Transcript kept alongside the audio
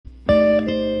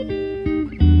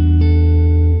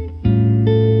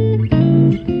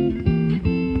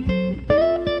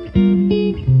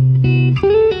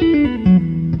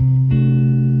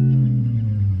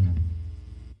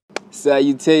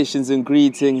Salutations and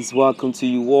greetings. Welcome to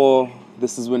you all.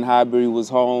 This is When Highbury Was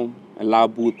Home, a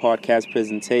Loud Booth podcast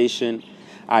presentation.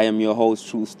 I am your host,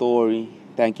 True Story.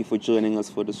 Thank you for joining us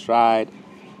for this ride.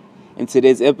 In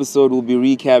today's episode, we'll be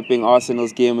recapping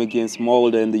Arsenal's game against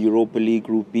Molde in the Europa League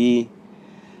Group B.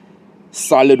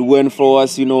 Solid win for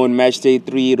us, in match day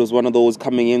 3. It was one of those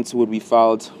coming into it we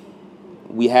felt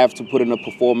we have to put in a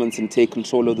performance and take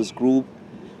control of this group,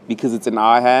 because it's in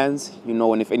our hands,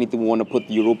 and if anything, we want to put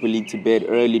the Europa League to bed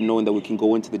early, knowing that we can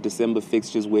go into the December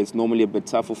fixtures where it's normally a bit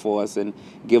tougher for us and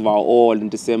give our all in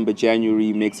December,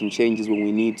 January, make some changes when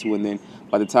we need to, and then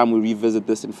by the time we revisit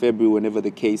this in February, whenever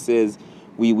the case is,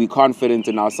 we're confident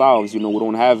in ourselves. We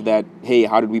don't have that, hey,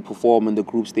 how did we perform in the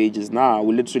group stages now?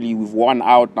 We've won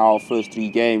out now our first 3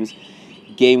 games.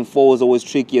 Game 4 is always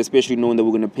tricky, especially knowing that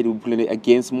we're going to play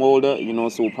against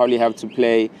Molde, so we'll probably have to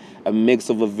play a mix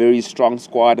of a very strong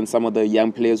squad and some of the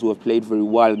young players who have played very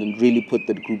well, and then really put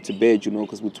that group to bed,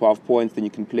 because with 12 points, then you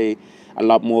can play a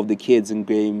lot more of the kids in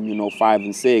game, 5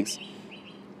 and 6.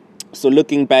 So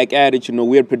looking back at it,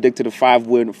 we had predicted a 5-1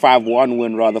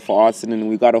 win for Arsenal, and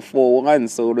we got a 4-1,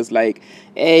 so it was like,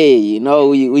 hey,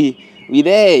 we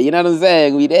there, you know what I'm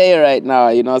saying? We there right now,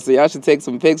 so y'all should take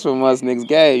some picks from us next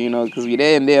game, because we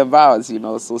there and thereabouts,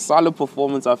 So solid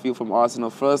performance, I feel, from Arsenal.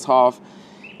 First half,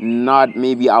 not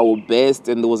maybe our best,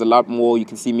 and there was a lot more. You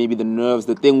can see maybe the nerves.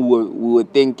 The thing we were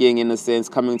thinking, in a sense,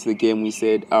 coming into the game, we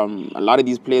said a lot of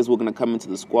these players who are going to come into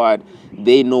the squad,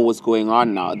 they know what's going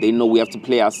on now. They know we have to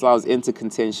play ourselves into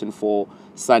contention for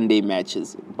Sunday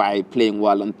matches by playing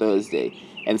well on Thursday.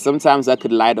 And sometimes that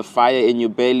could light a fire in your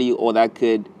belly, or that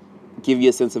could give you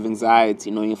a sense of anxiety,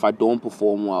 knowing if I don't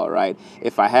perform well, right?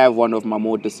 If I have one of my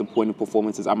more disappointing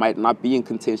performances, I might not be in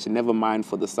contention, never mind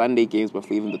for the Sunday games, but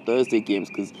for even the Thursday games,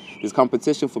 because there's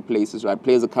competition for places, right?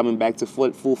 Players are coming back to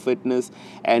full fitness,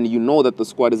 and that the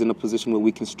squad is in a position where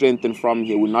we can strengthen from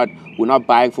here. We're not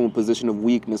buying from a position of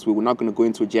weakness, where we're not going to go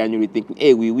into January thinking,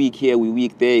 hey, we're weak here, we're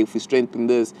weak there. If we strengthen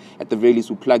this, at the very least,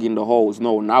 we plug in the holes.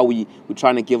 No, now we're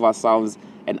trying to give ourselves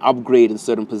an upgrade in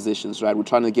certain positions, right? We're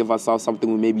trying to give ourselves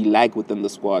something we maybe lack within the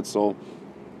squad. So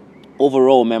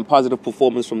overall, man, positive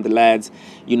performance from the lads.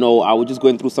 I was just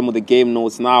going through some of the game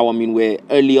notes now. Where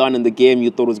early on in the game,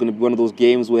 you thought it was going to be one of those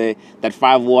games where that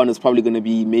 5-1 is probably going to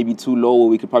be maybe too low, where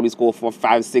we could probably score 4,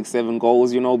 5, 6, 7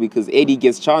 goals, because Eddie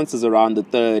gets chances around the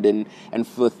 3rd and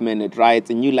 5th minute, right?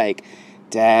 And you like,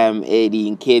 damn,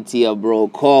 Eddie Nketiah, bro,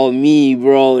 call me,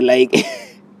 bro, like...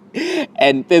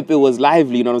 And Pepe was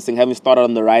lively, having started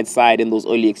on the right side in those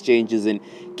early exchanges and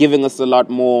giving us a lot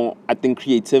more, I think,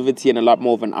 creativity and a lot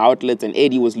more of an outlet. And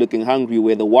Eddie was looking hungry,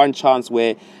 where the one chance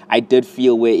where I did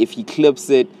feel where if he clips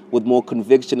it with more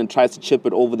conviction and tries to chip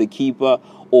it over the keeper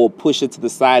or push it to the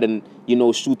side and,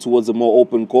 shoot towards a more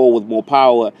open goal with more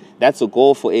power, that's a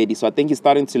goal for Eddie. So I think he's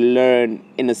starting to learn,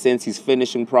 in a sense, his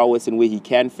finishing prowess and where he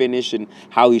can finish and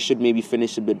how he should maybe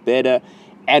finish a bit better.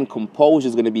 And composure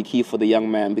is going to be key for the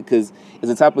young man, because it's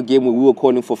the type of game where we were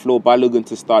calling for Flo Balogun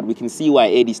to start. We can see why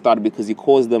Eddie started, because he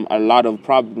caused them a lot of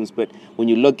problems. But when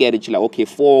you look at it, you're like, okay,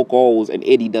 4 goals and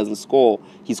Eddie doesn't score.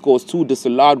 He scores 2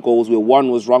 disallowed goals, where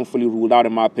one was wrongfully ruled out,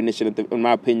 in my opinion,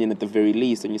 at the very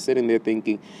least. And you're sitting there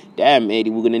thinking, damn, Eddie,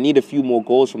 we're going to need a few more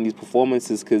goals from these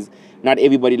performances, because not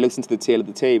everybody looks into the tail of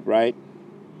the tape, right?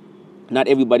 Not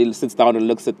everybody sits down and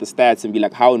looks at the stats and be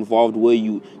like, how involved were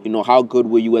you? How good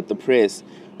were you at the press?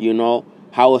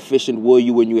 How efficient were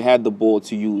you when you had the ball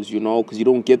to use? Because you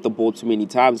don't get the ball too many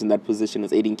times in that position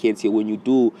as Eddie Nketiah. When you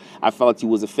do, I felt he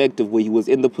was effective, where he was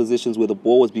in the positions where the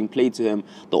ball was being played to him.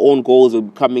 The own goals were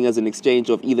coming as an exchange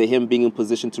of either him being in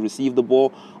position to receive the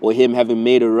ball or him having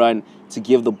made a run to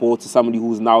give the ball to somebody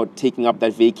who's now taking up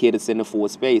that vacated center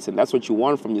forward space. And that's what you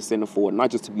want from your center forward, not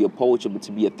just to be a poacher, but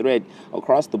to be a threat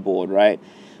across the board, right?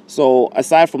 So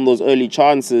aside from those early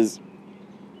chances,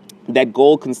 that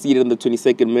goal conceded in the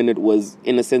 22nd minute was,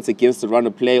 in a sense, against the run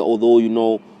of play, although,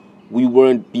 we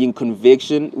weren't being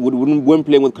conviction. We weren't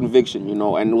playing with conviction,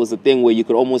 and it was a thing where you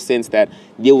could almost sense that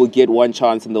they will get one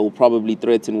chance and they will probably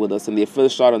threaten with us. And their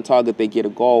first shot on target, they get a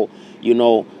goal,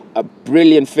 a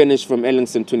brilliant finish from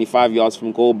Ellingson, 25 yards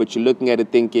from goal. But you're looking at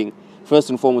it thinking, first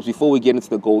and foremost, before we get into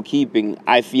the goalkeeping,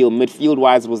 I feel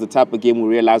midfield-wise it was the type of game we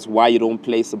realized why you don't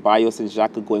play Ceballos and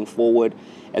Xhaka going forward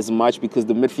as much, because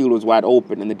the midfield was wide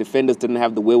open and the defenders didn't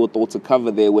have the wherewithal to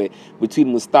cover there, where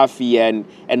between Mustafi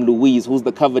and Luiz, who's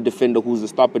the cover defender, who's the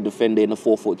stopper defender in a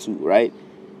 4-4-2, right?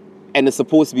 And it's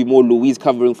supposed to be more Luiz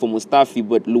covering for Mustafi,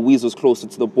 but Luiz was closer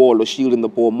to the ball or shielding the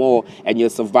ball more, and you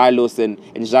have Ceballos and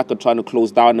Xhaka trying to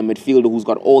close down the midfielder who's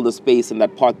got all the space in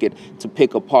that pocket to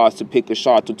pick a pass, to pick a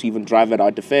shot, or to even drive at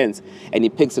our defense. And he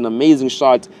picks an amazing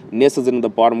shot, nestles it in the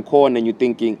bottom corner, and you're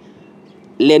thinking,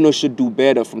 Leno should do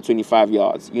better from 25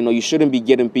 yards. You know, you shouldn't be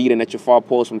getting beaten at your far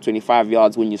post from 25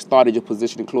 yards when you started your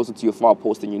positioning closer to your far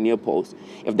post than your near post.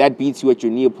 If that beats you at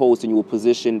your near post and you were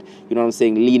positioned, you know what I'm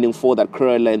saying, leaning for that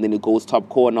curler and then it goes top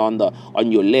corner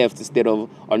on your left instead of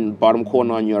on bottom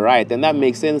corner on your right, then that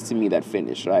makes sense to me, that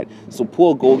finish, right? So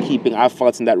poor goalkeeping, I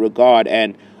felt, in that regard,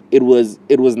 and it was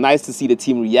nice to see the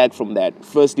team react from that.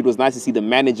 First, it was nice to see the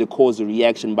manager cause a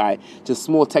reaction by just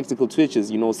small tactical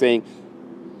twitches, you know, saying,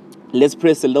 let's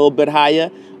press a little bit higher,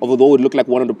 although it looked like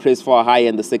one of the press far higher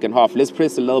in the second half. Let's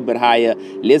press a little bit higher.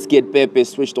 Let's get Pepe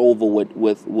switched over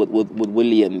with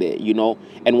Willian there, you know.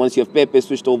 And once you have Pepe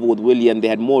switched over with Willian, we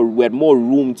had more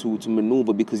room to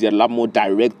maneuver because you had a lot more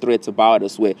direct threats about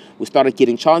us, where we started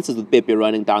getting chances with Pepe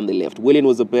running down the left. Willian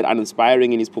was a bit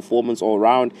uninspiring in his performance all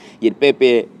around, yet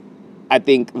Pepe, I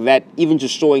think that even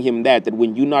just showing him that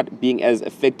when you're not being as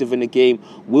effective in the game,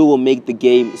 we will make the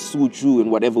game suit you in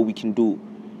whatever we can do.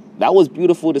 That was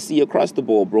beautiful to see across the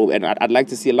ball, bro. And I'd like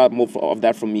to see a lot more of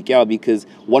that from Mikel, because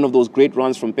one of those great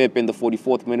runs from Pepe in the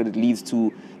 44th minute leads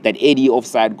to that Eddie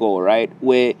offside goal, right?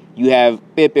 Where you have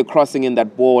Pepe crossing in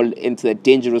that ball into a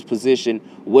dangerous position.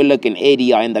 Willock and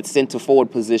Eddie are in that center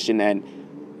forward position, and,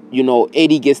 you know,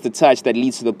 Eddie gets the touch that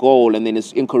leads to the goal, and then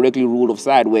it's incorrectly ruled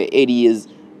offside, where Eddie is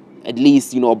at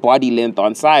least, you know, a body length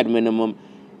onside minimum,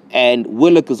 and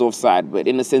Willock is offside. But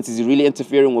in a sense, is he really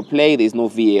interfering with play? There's no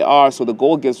VAR, so the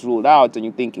goal gets ruled out, and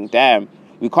you're thinking, damn,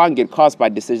 we can't get caught by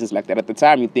decisions like that. At the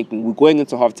time, you're thinking, we're going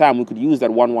into half-time, we could use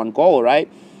that 1-1 goal,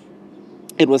 right?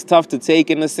 It was tough to take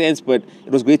in a sense, but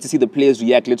it was great to see the players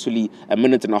react literally a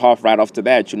minute and a half right after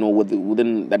that. You know,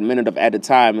 within that minute of added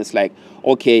time, it's like,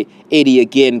 okay, Eddie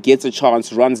again gets a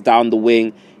chance, runs down the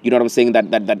wing. You know what I'm saying?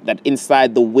 That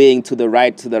inside the wing to the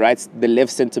right, the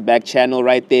left centre-back channel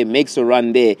right there, makes a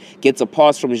run there, gets a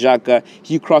pass from Xhaka.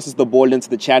 He crosses the ball into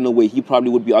the channel where he probably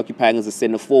would be occupying as a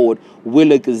centre-forward.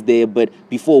 Willock is there, but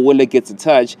before Willock gets a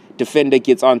touch, defender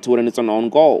gets onto it and it's an own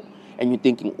goal. And you're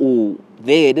thinking, ooh,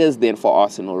 there it is then for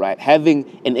Arsenal, right?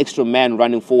 Having an extra man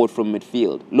running forward from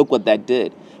midfield. Look what that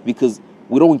did. Because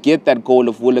we don't get that goal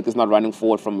if Willock is not running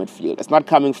forward from midfield. It's not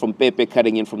coming from Pepe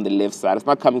cutting in from the left side. It's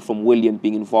not coming from William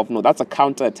being involved. No, that's a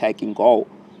counter-attacking goal.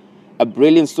 A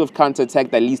brilliant, swift counter-attack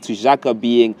that leads to Xhaka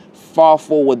being far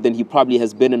forward than he probably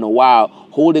has been in a while,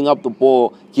 holding up the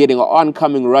ball, getting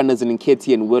oncoming runners in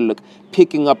Nketiah and Willock,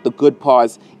 picking up the good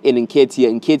pass in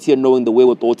Nketiah knowing the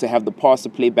wherewithal to have the pass to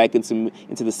play back into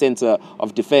the centre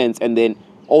of defence, and then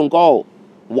own goal.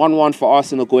 1-1 for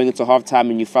Arsenal going into half-time,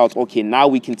 and you felt, okay, now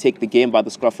we can take the game by the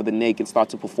scruff of the neck and start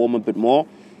to perform a bit more,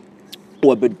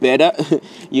 or a bit better,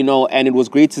 you know, and it was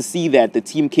great to see that the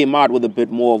team came out with a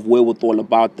bit more of wherewithal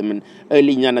about them, and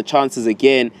early Nyana chances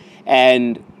again,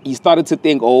 and you started to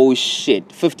think, oh shit,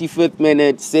 55th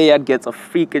minute, Sayed gets a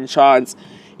freaking chance.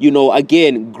 You know,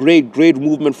 again, great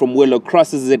movement from Willock,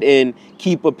 crosses it in,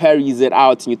 keeper parries it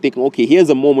out, and you're thinking, okay, here's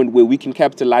a moment where we can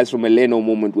capitalize from a Leno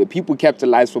moment, where people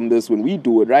capitalize from this when we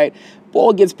do it, right?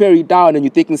 Ball gets parried down, and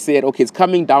you're thinking, Sayed, okay, it's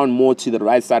coming down more to the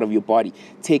right side of your body.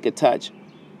 Take a touch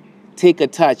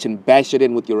and bash it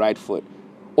in with your right foot.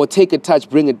 Or take a touch,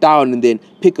 bring it down, and then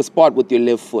pick a spot with your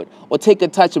left foot. Or take a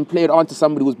touch and play it on to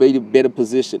somebody who's better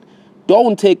positioned.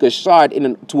 Don't take a shot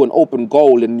to an open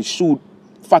goal and shoot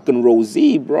fucking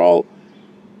Rosie, bro.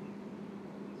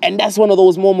 And that's one of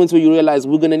those moments where you realize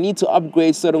we're going to need to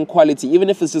upgrade certain quality, even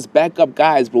if it's just backup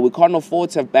guys, bro. We can't afford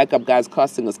to have backup guys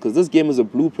costing us, because this game is a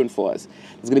blueprint for us.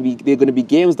 There are going to be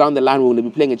games down the line where we're going to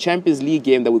be playing a Champions League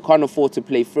game that we can't afford to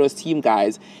play first team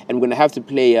guys, and we're going to have to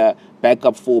play a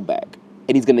backup fullback.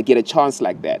 And he's going to get a chance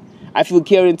like that. I feel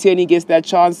Kieran Tierney gets that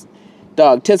chance.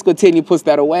 Dog, Tesco Tierney puts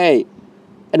that away.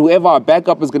 And whoever our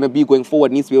backup is going to be going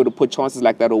forward needs to be able to put chances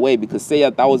like that away, because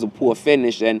Sayed, that was a poor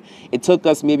finish, and it took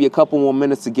us maybe a couple more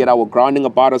minutes to get our grounding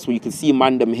about us, where you can see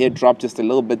Mandem head drop just a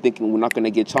little bit, thinking we're not going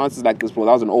to get chances like this, bro.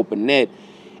 That was an open net.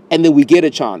 And then we get a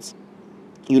chance.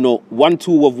 You know,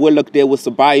 1-2 of Willock there with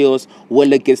Ceballos.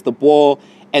 Willock gets the ball,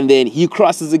 and then he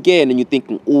crosses again, and you're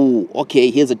thinking, ooh, okay,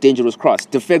 here's a dangerous cross.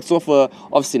 Deflects off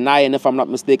of Sinai, and if I'm not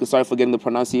mistaken, sorry for getting the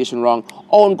pronunciation wrong,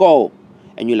 own goal.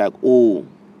 And you're like, ooh.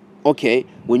 Okay,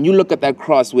 when you look at that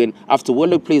cross, when after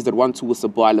Willock plays that 1-2 with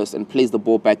Ceballos and plays the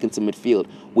ball back into midfield,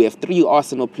 we have 3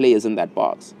 Arsenal players in that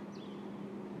box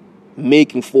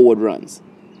making forward runs.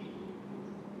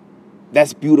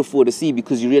 That's beautiful to see,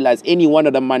 because you realize any one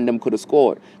of them could have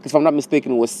scored. Because if I'm not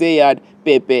mistaken, it was Sayed,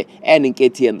 Pepe, and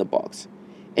Nketiah in the box.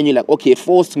 And you're like, okay, it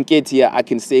falls to Nketiah, I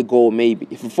can say goal maybe.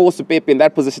 If it falls to Pepe in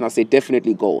that position, I'll say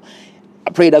definitely goal. I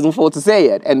pray it doesn't fall to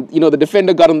Sayed. And, you know, the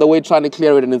defender got on the way trying to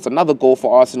clear it, and it's another goal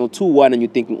for Arsenal, 2-1, and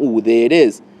you're thinking, ooh, there it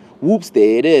is. whoops,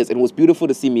 there it is. And it was beautiful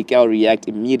to see Mikel react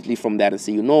immediately from that and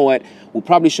say, you know what, we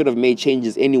probably should have made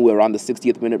changes anywhere around the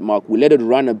 60th minute mark. We let it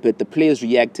run a bit. The players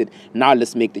reacted. Now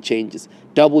let's make the changes.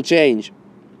 Double change.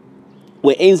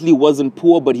 Where Ainsley wasn't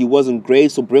poor, but he wasn't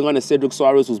great, so bring on a Cedric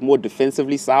Soares who's more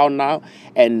defensively sound now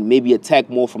and maybe attack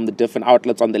more from the different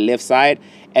outlets on the left side.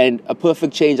 And a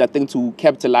perfect change, I think, to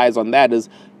capitalize on that is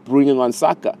bringing on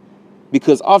Saka.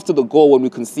 Because after the goal, when we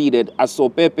conceded, I saw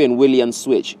Pepe and Willian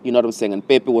switch. You know what I'm saying? And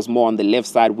Pepe was more on the left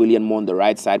side, Willian more on the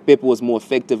right side. Pepe was more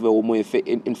effective or more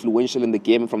influential in the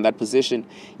game from that position.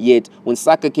 Yet, when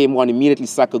Saka came on, immediately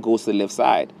Saka goes to the left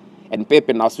side. And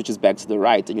Pepe now switches back to the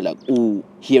right. And you're like, ooh,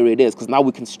 here it is. Because now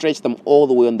we can stretch them all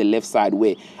the way on the left side,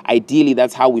 where ideally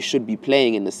that's how we should be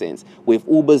playing in a sense. Where if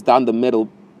Uber's down the middle,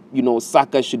 you know,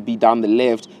 Saka should be down the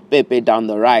left, Pepe down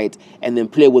the right, and then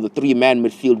play with a three-man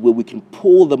midfield where we can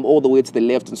pull them all the way to the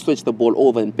left and switch the ball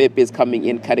over. And Pepe is coming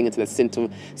in, cutting into the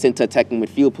center attacking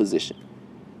midfield position,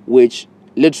 which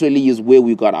literally is where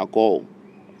we got our goal.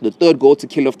 The third goal to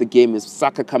kill off the game is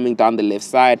Saka coming down the left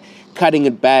side, cutting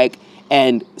it back,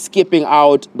 and skipping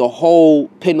out the whole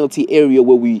penalty area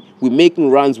where we're making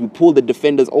runs, we pull the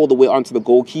defenders all the way onto the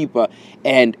goalkeeper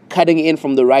and cutting in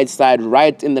from the right side,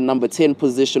 right in the number 10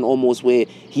 position almost where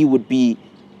he would be,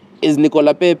 is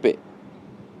Nicola Pepe.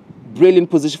 Brilliant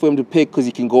position for him to pick because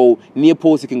he can go near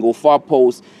post, he can go far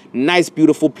post. Nice,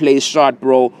 beautiful play shot,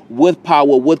 bro, with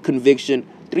power, with conviction.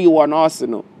 3-1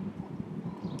 Arsenal.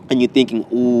 And you're thinking,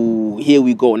 ooh, here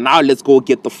we go. Now let's go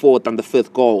get the fourth and the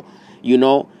fifth goal, you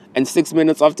know? And 6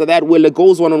 minutes after that, Willow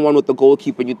goes one-on-one with the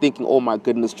goalkeeper, and you're thinking, oh my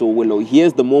goodness, Joe Willow,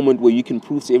 here's the moment where you can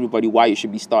prove to everybody why you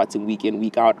should be starting week in,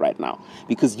 week out right now.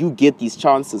 Because you get these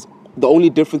chances. The only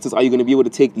difference is, are you going to be able to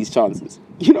take these chances?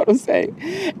 You know what I'm saying?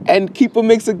 And keeper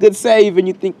makes a good save, and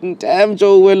you're thinking, damn,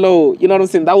 Joe Willow, you know what I'm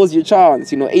saying? That was your chance.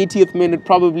 You know, 80th minute,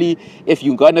 probably, if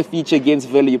you're going to feature against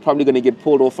Villa, you're probably going to get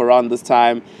pulled off around this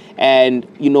time. And,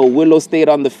 you know, Willow stayed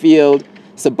on the field.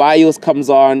 Ceballos comes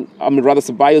on,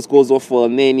 Ceballos goes off for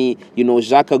Elneny, you know,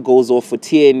 Xhaka goes off for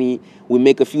Tierney. We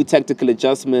make a few tactical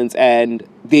adjustments, and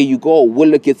there you go.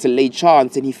 Willer gets a late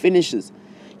chance, and he finishes.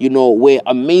 You know, where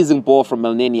amazing ball from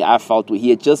Elneny, I felt, where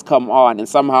he had just come on, and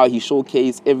somehow he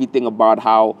showcased everything about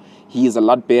how he is a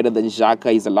lot better than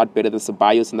Xhaka. He's a lot better than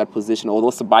Ceballos in that position. Although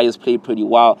Ceballos played pretty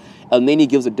well, Elneny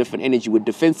gives a different energy. With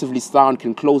defensively sound,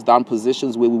 can close down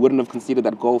positions where we wouldn't have conceded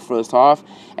that goal first half.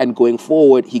 And going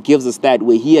forward, he gives us that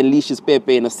where he unleashes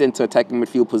Pepe in a center attacking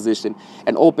midfield position.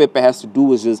 And all Pepe has to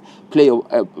do is just play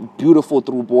a beautiful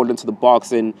through ball into the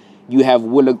box, and you have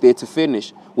Willock there to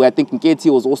finish. Where I think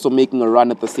Nketiah was also making a run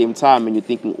at the same time, and you're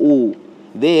thinking, ooh,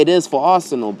 there it is for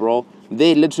Arsenal, bro.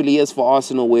 There literally is for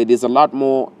Arsenal, where there's a lot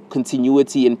more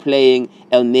continuity in playing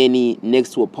Elneny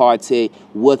next to a Partey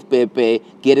with Pepe,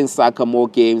 getting Saka more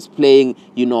games, playing,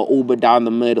 you know, Uber down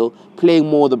the middle, playing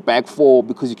more the back four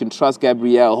because you can trust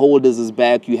Gabriel. Holders is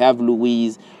back. You have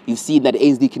Luiz. You've seen that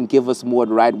Ainsley can give us more at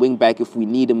right wing back if we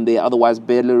need him there. Otherwise,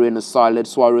 Bellerin is solid.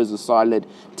 Suarez is solid.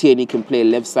 Tierney can play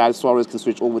left side. Suarez can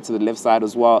switch over to the left side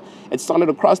as well. It's solid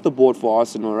across the board for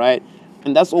Arsenal, right?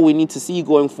 And that's all we need to see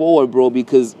going forward, bro,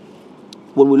 because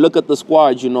when we look at the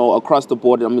squad, you know, across the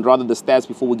board, I mean, rather the stats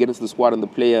before we get into the squad and the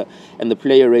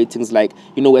player ratings, like,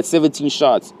 you know, we had 17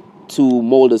 shots to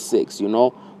Mulder's 6, you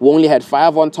know. We only had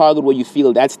 5 on target, where you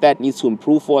feel that stat needs to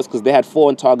improve for us because they had 4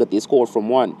 on target, they scored from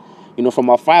 1. You know, from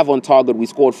our 5 on target, we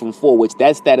scored from 4, which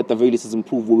that stat at the very least has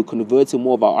improved, where we converted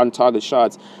more of our on-target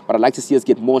shots. But I'd like to see us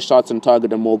get more shots on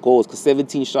target and more goals, because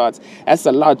 17 shots, that's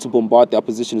a lot to bombard the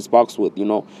opposition's box with, you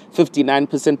know.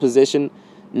 59% possession,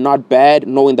 not bad,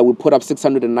 knowing that we put up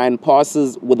 609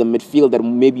 passes with a midfield that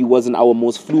maybe wasn't our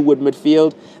most fluid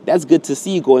midfield. That's good to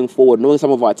see going forward, knowing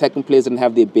some of our attacking players didn't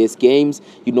have their best games,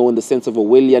 you know, in the sense of a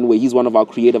Willian, where he's one of our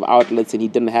creative outlets and he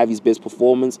didn't have his best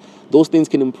performance. Those things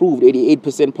can improve.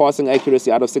 88% passing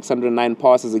accuracy out of 609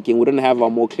 passes. Again, we didn't have our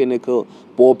more clinical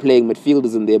ball-playing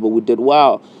midfielders in there, but we did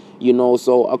well. You know,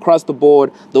 so across the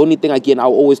board, the only thing, again, I'll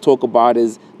always talk about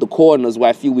is the corners, where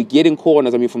I feel we're getting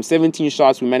corners. I mean, from 17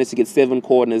 shots, we managed to get 7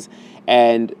 corners.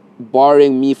 And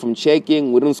barring me from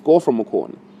checking, we didn't score from a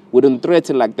corner. We didn't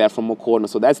threaten like that from a corner.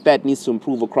 So that needs to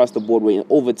improve across the board. Where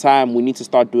over time, we need to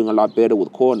start doing a lot better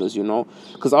with corners, you know.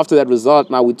 Because after that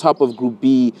result, now we're top of Group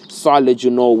B, solid,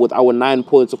 you know, with our 9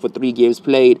 points for 3 games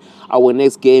played. Our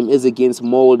next game is against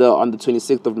Molde on the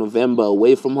 26th of November,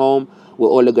 away from home. Where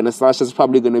Ole Gunnar Solskjaer's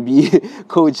probably going to be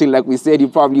coaching like we said he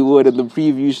probably would in the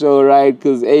preview show, right?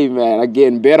 Because, hey, man,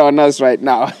 again, bet on us right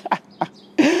now.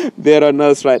 Bet on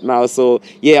us right now. So,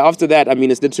 yeah, after that, I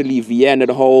mean, it's literally Vienna at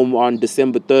home on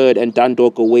December 3rd and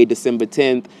Dundalk away December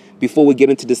 10th. Before we get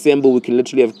into December, we can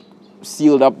literally have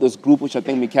sealed up this group, which I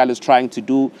think Mikel is trying to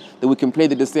do, then we can play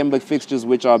the December fixtures,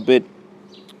 which are a bit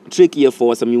trickier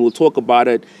for us. I mean, we'll talk about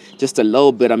it just a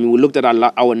little bit. I mean, we looked at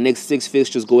our next 6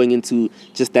 fixtures going into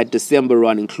just that December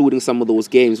run, including some of those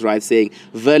games, right? Saying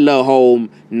Villa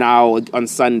home now on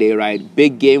Sunday, right?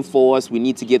 Big game for us. We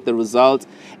need to get the result.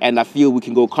 And I feel we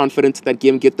can go confident to that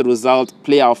game, get the result,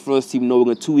 play our first team, knowing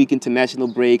a 2-week international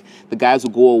break. The guys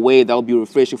will go away. That'll be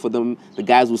refreshing for them. The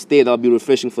guys will stay. That'll be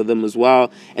refreshing for them as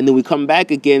well. And then we come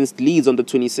back against Leeds on the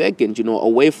 22nd, you know,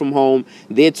 away from home.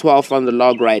 They're 12th on the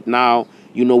log right now.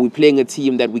 You know, we're playing a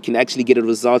team that we can actually get a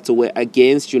result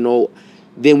against, you know.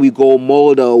 Then we go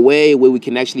Molde away, where we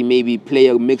can actually maybe play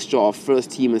a mixture of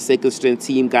first team and second strength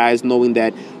team guys, knowing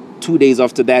that 2 days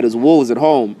after that is Wolves at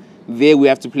home. There we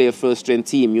have to play a first strength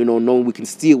team, you know, knowing we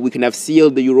can have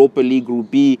sealed the Europa League Group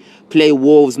B, play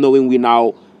Wolves, knowing we're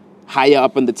now higher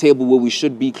up on the table where we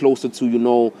should be, closer to, you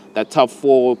know, that top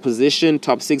 4 position,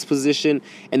 top 6 position.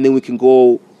 And then we can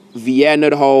go Vienna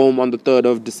at home on the 3rd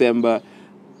of December.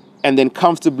 And then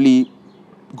comfortably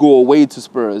go away to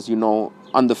Spurs, you know,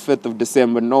 on the 5th of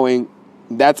December, knowing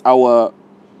that's our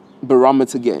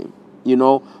barometer game. You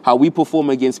know, how we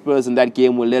perform against Spurs in that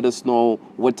game will let us know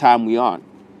what time we're on,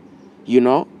 you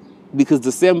know. Because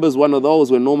December is one of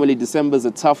those where normally December is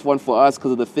a tough one for us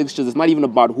because of the fixtures. It's not even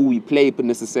about who we play, but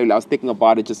necessarily. I was thinking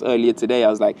about it just earlier today. I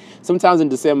was like, sometimes in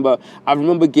December, I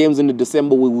remember games in the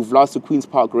December where we've lost to Queen's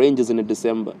Park Rangers in the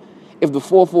December. If the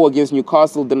 4-4 against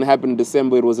Newcastle didn't happen in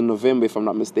December, it was in November, if I'm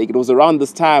not mistaken. It was around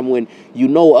this time when, you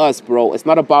know us, bro. It's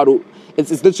not about...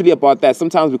 It's literally about that.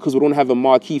 Sometimes because we don't have a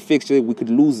marquee fixture, we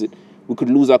could lose it. We could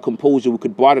lose our composure. We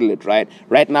could bottle it, right?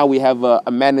 Right now, we have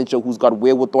a manager who's got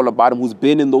wherewithal about him, who's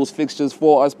been in those fixtures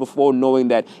for us before, knowing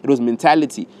that it was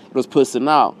mentality. It was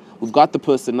personnel. We've got the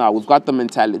personnel. We've got the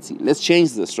mentality. Let's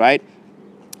change this, right?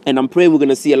 And I'm praying we're going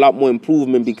to see a lot more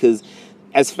improvement because...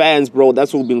 as fans, bro,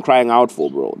 that's what we've been crying out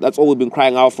for, bro. That's all we've been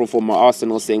crying out for from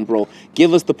Arsenal, saying, bro,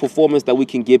 give us the performance that we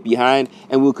can get behind,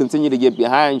 and we'll continue to get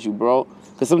behind you, bro.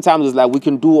 Because sometimes it's like we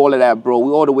can do all of that, bro.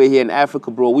 We all the way here in Africa,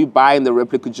 bro. We buying the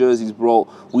replica jerseys, bro.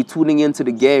 We tuning into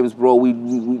the games, bro. We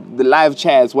the live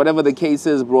chats, whatever the case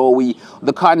is, bro.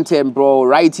 The content, bro.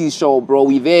 Righty show, bro.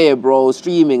 We there, bro.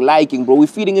 Streaming, liking, bro. We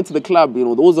feeding into the club. You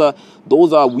know,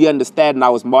 those are we understand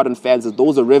now as modern fans that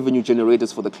those are revenue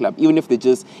generators for the club, even if they're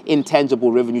just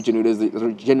intangible revenue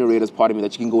generators. Pardon me,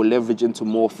 that you can go leverage into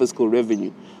more fiscal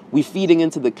revenue. We're feeding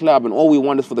into the club, and all we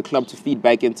want is for the club to feed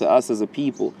back into us as a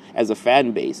people, as a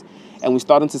fan base. And we're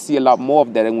starting to see a lot more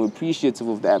of that, and we're appreciative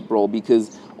of that, bro,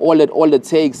 because all it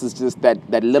takes is just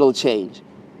that little change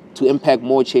to impact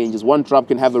more changes. One drop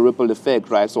can have a ripple effect,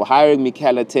 right? So hiring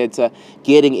Mikel Arteta,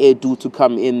 getting Edu to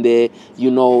come in there, you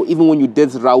know, even when you did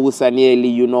Raul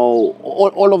Sanelli, you know,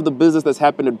 all of the business that's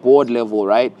happened at board level,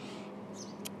 right?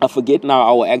 I forget now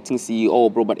our acting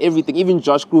CEO, bro, but everything, even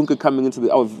Josh Kroenke coming into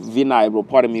Vinay, bro,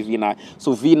 pardon me, Vinay.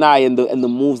 So Vinay and the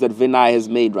moves that Vinay has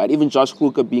made, right? Even Josh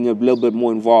Kroenke being a little bit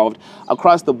more involved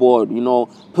across the board, you know.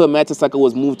 Per Mertesacker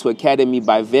was moved to academy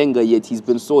by Wenger, yet he's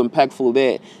been so impactful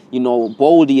there. You know,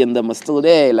 Boldy and them are still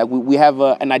there. Like we have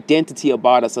an identity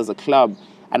about us as a club,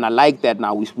 and I like that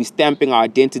now. We're stamping our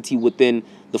identity within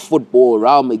the football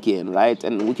realm again, right?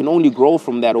 And we can only grow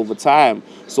from that over time.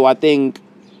 So I think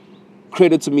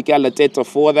credit to Mikel Arteta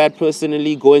for that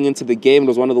personally. Going into the game, it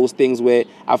was one of those things where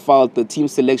I felt the team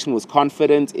selection was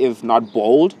confident, if not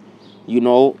bold. You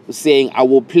know, saying I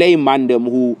will play Mandem,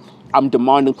 who I'm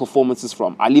demanding performances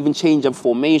from. I'll even change up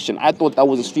formation. I thought that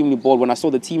was extremely bold. When I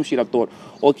saw the team sheet, I thought,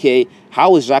 okay,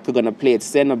 how is Xhaka going to play at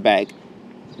centre-back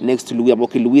next to Luis?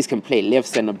 Okay, Luis can play left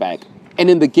centre-back. And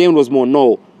in the game, it was more,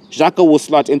 no, Xhaka will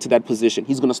slot into that position.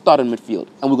 He's going to start in midfield,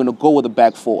 and we're going to go with the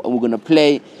back 4, and we're going to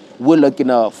play Willock in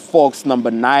a false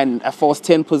number 9, a false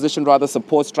 10 position, rather,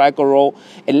 support striker role.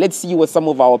 And let's see what some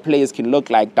of our players can look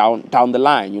like down the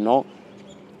line, you know.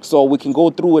 So we can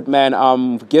go through it, man.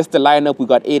 Guess the lineup, we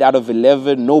got 8 out of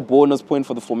 11. No bonus point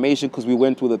for the formation because we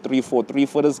went with a 3-4-3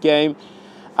 for this game.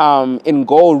 In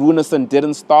goal, Runarsson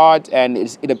didn't start, and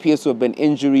it appears to have been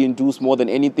injury-induced more than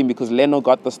anything because Leno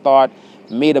got the start,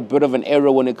 made a bit of an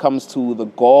error when it comes to the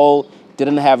goal.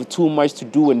 Didn't have too much to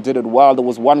do and did it well. There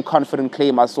was one confident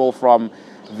claim I saw from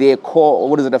their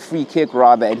a free kick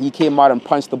rather, and he came out and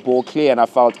punched the ball clear, and I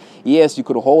felt, yes, you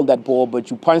could hold that ball, but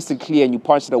you punched it clear and you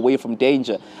punched it away from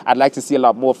danger. I'd like to see a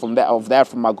lot more of that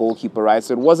from my goalkeeper, right?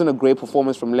 So it wasn't a great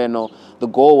performance from Leno. The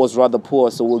goal was rather poor,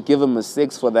 so we'll give him a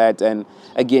 6 for that. And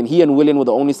again, he and Willian were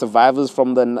the only survivors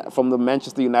from the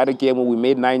Manchester United game where we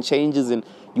made 9 changes, and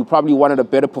you probably wanted a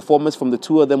better performance from the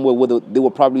two of them, where they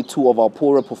were probably 2 of our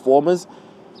poorer performers.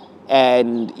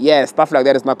 And yeah, stuff like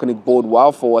that is not going to bode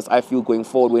well for us, I feel, going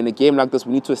forward. Where in a game like this,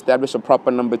 we need to establish a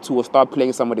proper number 2 or start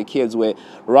playing some of the kids where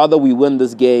rather we win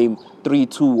this game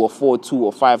 3-2 or 4-2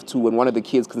 or 5-2 and one of the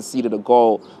kids conceded a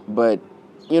goal. But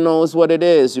it's what it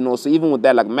is, So even with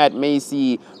that, like Matt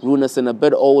Macy, Runason, a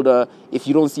bit older, if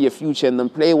you don't see a future in them,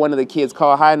 play one of the kids.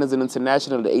 Carl Hein is an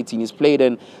international at 18. He's played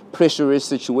in pressure-rich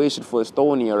situation for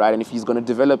Estonia, right? And if he's going to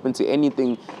develop into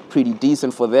anything pretty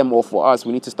decent for them or for us,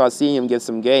 we need to start seeing him get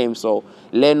some games. So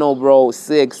Leno, bro,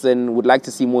 6, and would like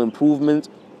to see more improvement.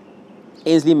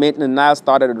 Ainsley Maitland-Niles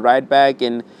started at right back,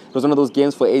 and it was one of those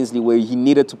games for Ainsley where he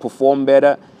needed to perform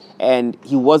better, and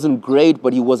he wasn't great,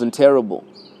 but he wasn't terrible.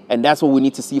 And that's what we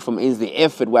need to see from Ainsley,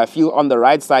 effort, where I feel on the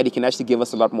right side, he can actually give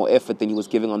us a lot more effort than he was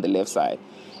giving on the left side.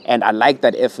 And I like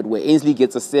that effort, where Ainsley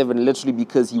gets a 7 literally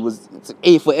because it's an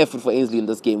A for effort for Ainsley in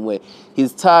this game, where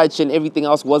his touch and everything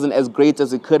else wasn't as great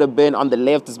as it could have been. On the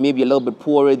left is maybe a little bit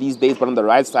poorer these days, but on the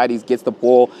right side, he gets the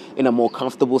ball in a more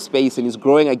comfortable space, and he's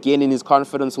growing again in his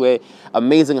confidence, where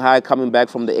amazing high coming back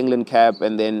from the England cap,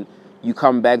 and then you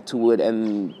come back to it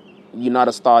and you're not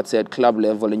a starter at club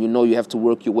level, and you have to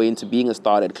work your way into being a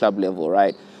starter at club level,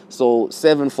 right? So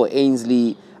 7 for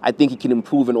Ainsley. I think he can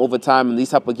improve, and over time in these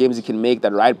type of games he can make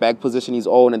that right back position his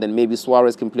own, and then maybe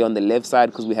Suarez can play on the left side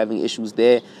because we're having issues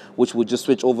there, which we'll just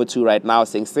switch over to right now,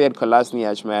 saying Sead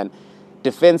Kolasinac, man,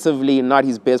 defensively, not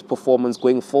his best performance.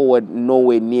 Going forward,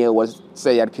 nowhere near what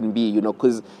Sead can be,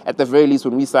 because at the very least,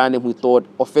 when we signed him, we thought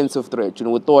offensive threat.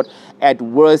 We thought at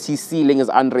worst his ceiling is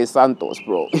Andre Santos,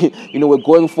 bro. We're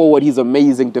going forward, he's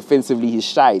amazing defensively, he's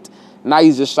shite. Now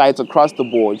he's just shite across the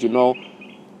board,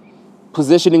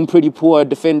 Positioning pretty poor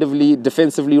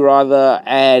defensively rather,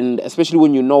 and especially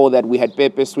when you know that we had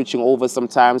Pepe switching over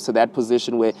sometimes to that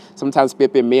position where sometimes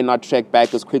Pepe may not track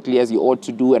back as quickly as he ought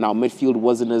to do, and our midfield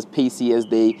wasn't as pacey as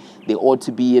they ought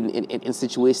to be in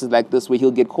situations like this where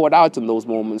he'll get caught out in those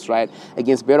moments, right?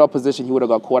 Against better opposition, he would have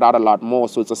got caught out a lot more.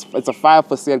 So it's a 5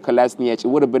 for Sead Kolasinac. It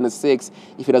would have been a 6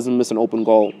 if he doesn't miss an open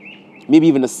goal. Maybe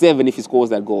even a 7 if he scores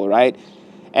that goal, right?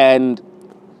 And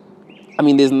I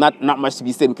mean, there's not much to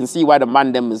be said. We can see why the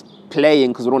Mandem is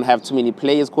playing because we don't have too many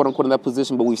players, quote-unquote, in that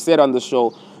position. But we've said on the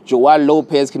show, Joao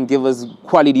Lopez can give us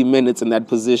quality minutes in that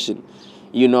position,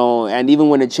 And even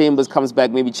when the Chambers comes back,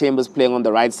 maybe Chambers playing on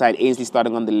the right side, Ainsley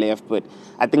starting on the left. But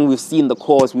I think we've seen the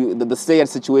course. The Sead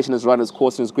situation has run its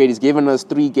course and it's great. He's given us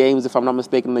 3 games, if I'm not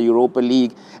mistaken, in the Europa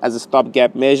League as a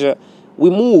stopgap measure.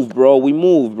 We move, bro. We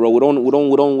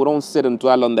don't sit and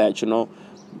dwell on that,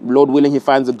 Lord willing, he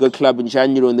finds a good club in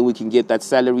January, and then we can get that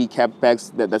salary cap back,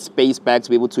 that space back to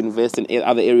be able to invest in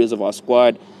other areas of our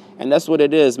squad. And that's what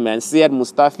it is, man. Sead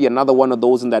Mustafi, another one of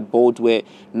those in that boat where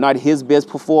not his best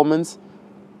performance.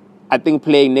 I think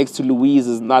playing next to Luiz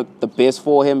is not the best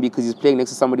for him because he's playing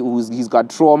next to somebody he's got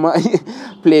trauma.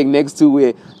 Playing next to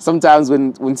where sometimes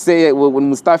when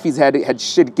Mustafi's had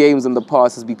shit games in the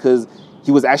past is because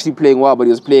he was actually playing well, but he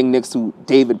was playing next to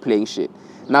David playing shit.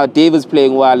 Now David's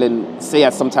playing well, and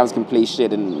Sead sometimes can play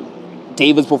shit, and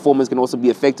David's performance can also be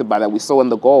affected by that. We saw in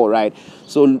the goal, right?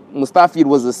 So Mustafi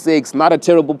was a 6. Not a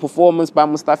terrible performance by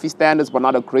Mustafi standards, but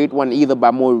not a great one either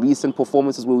by more recent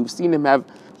performances where we've seen him have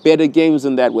better games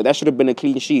than that, where that should have been a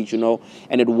clean sheet,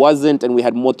 And it wasn't, and we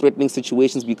had more threatening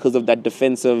situations because of that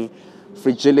defensive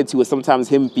fragility with sometimes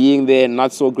him being there and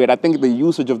not so great. I think the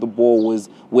usage of the ball was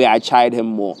where I chide him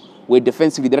more. Where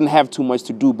defensively, they didn't have too much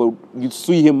to do, but you'd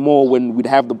see him more when we'd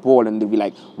have the ball and they'd be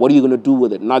like, what are you going to do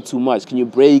with it? Not too much. Can you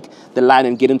break the line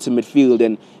and get into midfield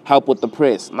and help with the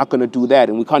press? Not going to do that.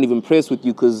 And we can't even press with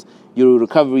you because your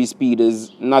recovery speed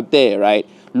is not there, right?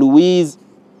 Luiz,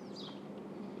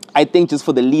 I think just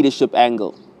for the leadership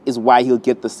angle is why he'll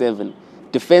get the 7.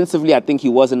 Defensively, I think he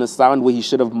wasn't a sound where he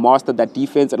should have mastered that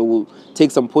defense, and it will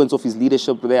take some points off his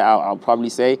leadership there, I'll probably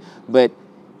say. But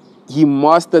he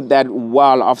mastered that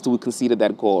well after we conceded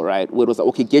that goal, right? Where it was like,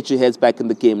 okay, get your heads back in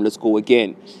the game, let's go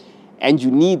again. And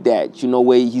you need that,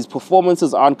 where his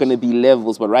performances aren't going to be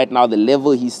levels, but right now the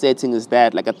level he's setting is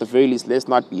that, like at the very least, let's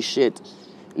not be shit.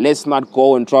 Let's not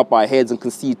go and drop our heads and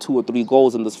concede 2 or 3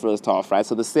 goals in this first half, right?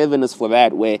 So the 7 is for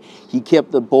that, where he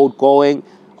kept the boat going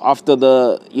after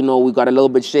we got a little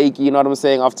bit shaky, you know what I'm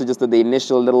saying? After just the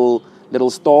initial little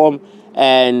storm.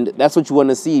 And that's what you want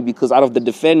to see, because out of the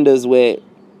defenders where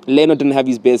Leno didn't have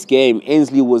his best game,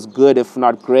 Ainsley was good, if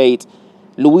not great.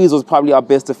 Luiz was probably our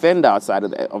best defender outside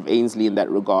of Ainsley in that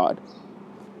regard.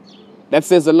 That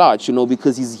says a lot,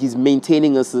 because he's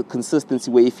maintaining a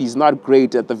consistency where if he's not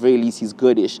great, at the very least, he's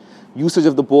goodish. Usage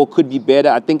of the ball could be better.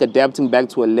 I think adapting back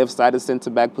to a left-sided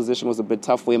centre-back position was a bit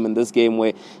tough for him in this game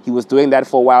where he was doing that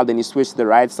for a while, then he switched to the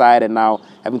right side, and now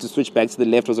having to switch back to the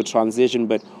left was a transition.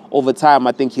 But over time,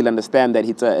 I think he'll understand that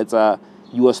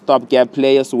you're a stopgap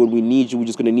player, so when we need you, we're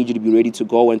just going to need you to be ready to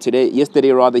go. And yesterday,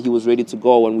 he was ready to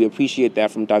go, and we appreciate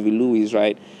that from David Luiz,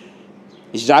 right?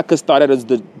 Xhaka started as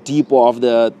the deeper of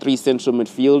the three central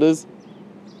midfielders,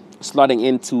 slotting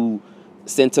into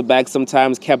centre-back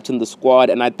sometimes, captained the squad,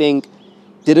 and I think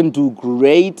didn't do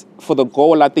great for the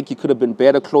goal. I think he could have been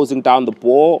better closing down the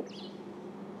ball.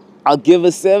 I'll give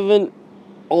a 7,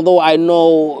 although I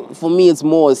know for me it's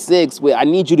more a 6, where I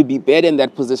need you to be better in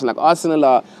that position. Like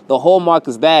Arsenal, the hallmark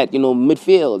is that,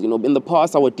 midfield. In the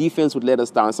past, our defense would let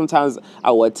us down. Sometimes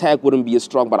our attack wouldn't be as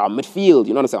strong, but our midfield,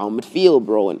 you know what I'm saying? Our midfield,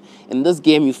 bro. And in this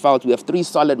game, you felt we have 3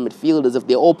 solid midfielders. If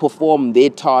they all perform their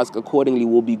task accordingly,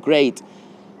 will be great.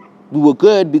 We were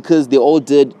good because they all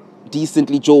did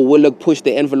decently. Joe Willock pushed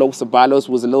the envelope. Ceballos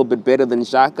was a little bit better than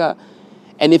Xhaka.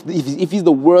 And if he's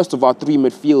the worst of our 3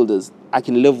 midfielders, I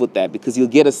can live with that because he'll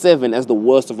get a 7 as the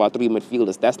worst of our 3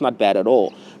 midfielders. That's not bad at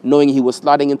all. Knowing he was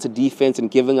slotting into defense and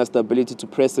giving us the ability to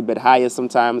press a bit higher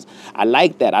sometimes, I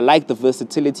like that. I like the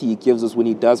versatility he gives us when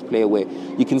he does play, where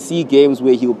you can see games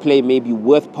where he'll play maybe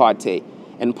with Partey,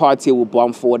 and Partey will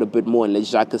bomb forward a bit more and let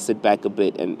Xhaka sit back a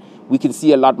bit. And we can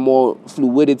see a lot more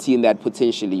fluidity in that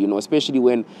potentially, especially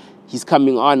when he's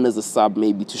coming on as a sub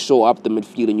maybe to show up the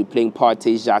midfield and you're playing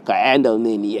Partey, Xhaka and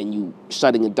Elneny and you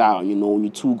shutting it down, when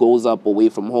you're 2 goals up away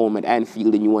from home at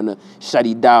Anfield and you want to shut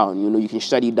it down, you can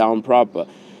shut it down proper.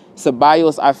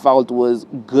 Ceballos, I felt, was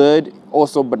good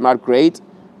also, but not great.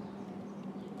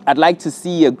 I'd like to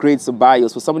see a great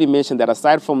Ceballos. So somebody mentioned that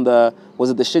aside from the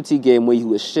shitty game where he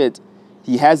was shit,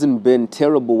 he hasn't been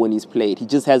terrible when he's played. He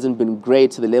just hasn't been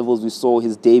great to the levels we saw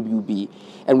his debut be.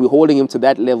 And we're holding him to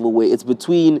that level where it's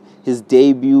between his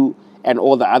debut and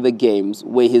all the other games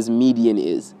where his median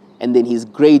is. And then his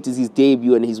great is his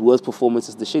debut and his worst performance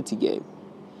is the shitty game.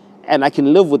 And I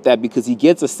can live with that because he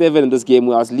gets a 7 in this game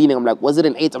where I was leaning. I'm like, was it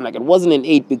an 8? I'm like, it wasn't an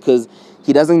 8 because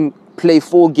he doesn't play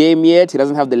full game yet. He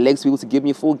doesn't have the legs to be able to give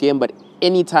me full game. But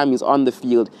anytime he's on the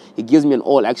field, he gives me an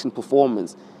all-action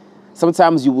performance.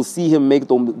 Sometimes you will see him make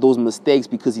those mistakes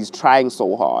because he's trying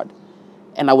so hard.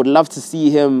 And I would love to see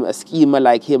him, a schemer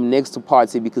like him, next to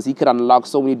Partey because he could unlock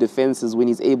so many defenses when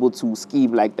he's able to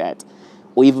scheme like that.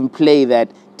 Or even play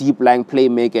that deep-lying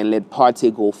playmaker and let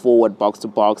Partey go forward,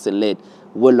 box-to-box, and let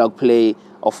Willock play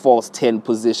a false 10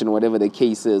 position, whatever the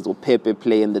case is, or Pepe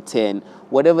play in the 10.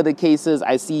 Whatever the case is,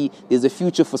 I see there's a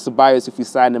future for Ceballos if we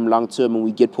sign him long-term and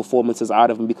we get performances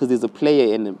out of him because there's a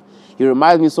player in him. He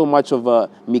reminds me so much of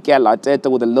Mikel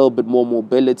Arteta with a little bit more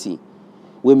mobility.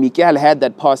 When Mikel had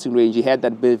that passing range, he had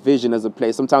that vision as a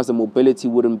player. Sometimes the mobility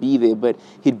wouldn't be there, but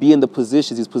he'd be in the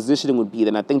positions. His positioning would be there.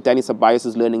 And I think Dani Ceballos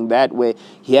is learning that, where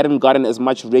he hadn't gotten as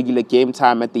much regular game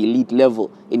time at the elite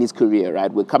level in his career,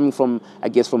 right? We're coming from, I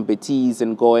guess, from Betis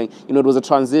and going, it was a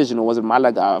transition, or was it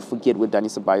Malaga? I forget where Dani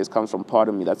Ceballos comes from.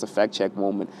 Pardon me, that's a fact-check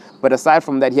moment. But aside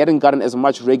from that, he hadn't gotten as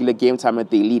much regular game time at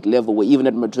the elite level, where even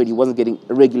at Madrid, he wasn't getting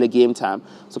regular game time.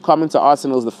 So coming to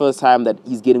Arsenal is the first time that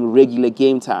he's getting regular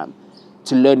game time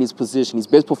to learn his position. His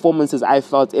best performances I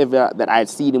felt ever that I had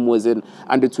seen him was in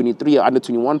under-23 or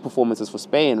under-21 performances for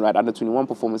Spain, right? Under-21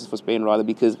 performances for Spain, rather,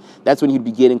 because that's when he'd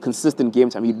be getting consistent game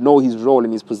time. He'd know his role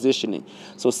and his positioning.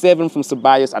 So 7 from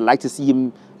Ceballos. I'd like to see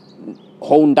him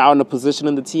hone down a position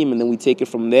in the team, and then we take it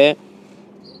from there.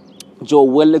 Joe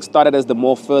Willock started as the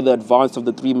more further advanced of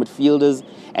the 3 midfielders,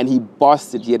 and he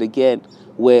bossed it yet again.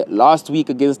 Where last week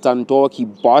against Dundalk, he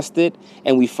bossed it,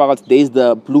 and we felt there's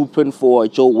the blueprint for a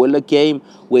Joe Willock game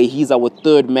where he's our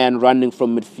 3rd man running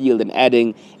from midfield and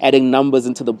adding numbers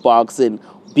into the box and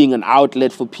being an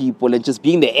outlet for people and just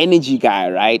being the energy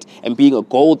guy, right? And being a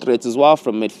goal threat as well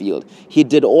from midfield. He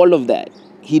did all of that.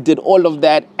 He did all of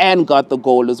that and got the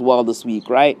goal as well this week,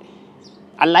 right?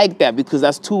 I like that because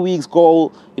that's 2 weeks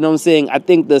goal. You know what I'm saying? I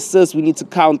think the assists, we need to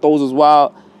count those as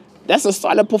well. That's a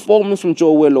solid performance from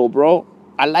Joe Willock, bro.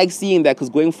 I like seeing that because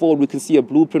going forward, we can see a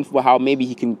blueprint for how maybe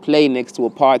he can play next to a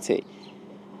Partey.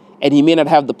 And he may not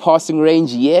have the passing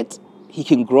range yet. He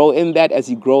can grow in that as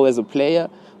he grows as a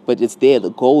player, but it's there. The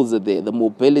goals are there. The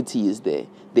mobility is there.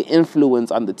 The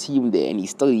influence on the team there. And he's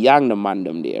still young, the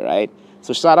mandem there, right?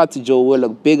 So shout out to Joe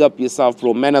Willock. Big up yourself,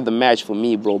 bro. Man of the match for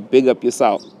me, bro. Big up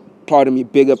yourself. Pardon me,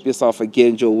 big up yourself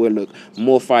again, Joe Willock.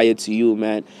 More fire to you,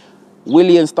 man.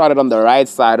 Willian started on the right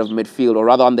side of midfield, or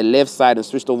rather on the left side, and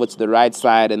switched over to the right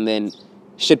side, and then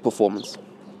shit performance.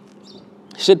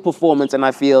 Shit performance, and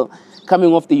I feel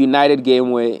coming off the United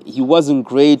game where he wasn't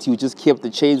great, he just kept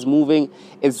the chains moving,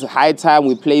 it's high time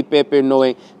we play Pepe,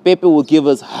 knowing Pepe will give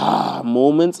us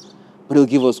moments, but he'll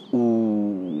give us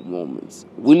ooh moments.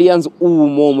 Willian's ooh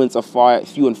moments are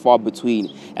few and far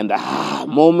between. And the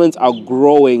moments are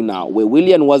growing now. Where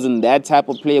Willian wasn't that type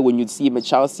of player when you'd see him at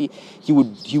Chelsea, he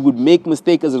would make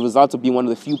mistakes as a result of being one of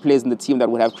the few players in the team that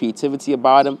would have creativity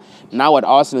about him. Now at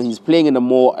Arsenal, he's playing in a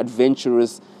more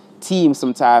adventurous team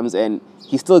sometimes, and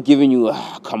he's still giving you,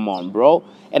 come on, bro.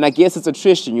 And I guess it's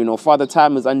attrition, you know. Father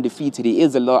Time is undefeated. He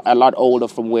is a lot older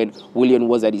from when Willian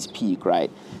was at his peak, right?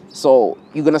 So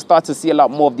you're going to start to see a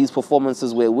lot more of these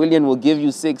performances where Willian will give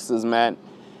you sixes, man.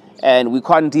 And we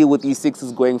can't deal with these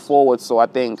sixes going forward. So I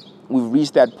think we've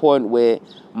reached that point where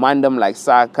Mandem like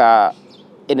Saka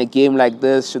in a game like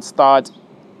this should start,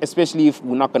 especially if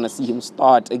we're not going to see him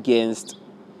start against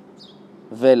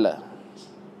Villa.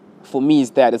 For me,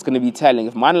 is that it's going to be telling.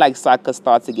 If man like Saka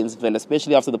starts against Villa,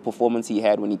 especially after the performance he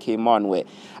had when he came on, where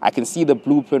I can see the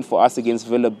blueprint for us against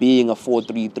Villa being a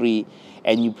 4-3-3,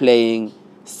 and you playing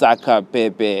Saka,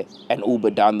 Pepe, and Uber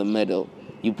down the middle.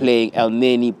 You playing El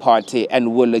Neni, Partey,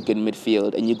 and Willock in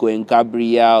midfield, and you're going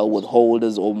Gabriel with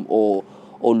Holders or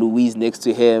Luis next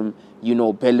to him. You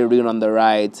know, Bellerin on the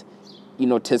right. You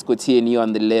know, Tesco Tierney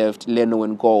on the left, Leno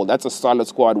in goal. That's a solid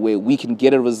squad where we can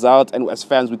get a result, and as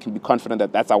fans, we can be confident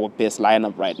that that's our best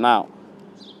lineup right now.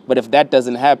 But if that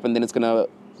doesn't happen, then it's going to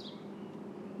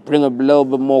bring a little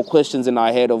bit more questions in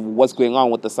our head of what's going on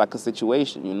with the Saka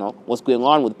situation, you know? What's going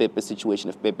on with Pepe's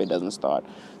situation if Pepe doesn't start.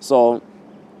 So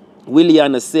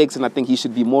Willian is 6, and I think he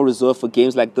should be more reserved for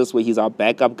games like this where he's our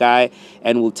backup guy,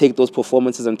 and we'll take those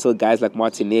performances until guys like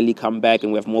Martinelli come back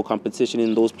and we have more competition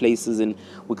in those places, and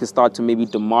we can start to maybe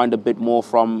demand a bit more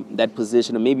from that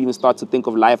position, and maybe even start to think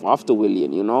of life after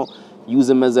Willian, you know? Use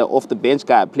him as an off-the-bench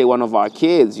guy, play one of our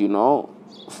kids, you know?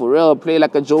 For real, play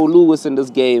like a Joe Lewis in this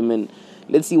game, and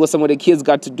let's see what some of the kids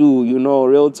got to do, you know?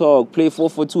 Real talk. Play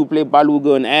 4-4-2, play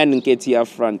Balogun and Nketiah up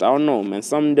front. I don't know, man.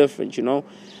 Something different, you know?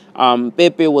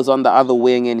 Pepe was on the other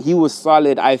wing, and he was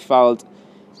solid, I felt.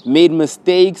 Made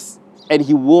mistakes, and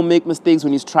he will make mistakes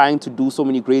when he's trying to do so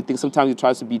many great things. Sometimes he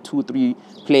tries to be 2-3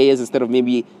 players instead of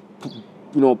maybe,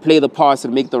 you know, play the pass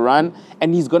and make the run.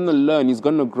 And he's going to learn. He's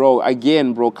going to grow.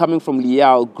 Again, bro, coming from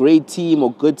Lille, great team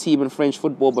or good team in French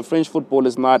football, but French football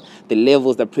is not the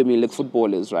levels that Premier League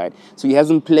football is, right? So he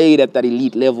hasn't played at that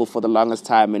elite level for the longest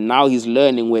time, and now he's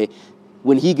learning where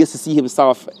when he gets to see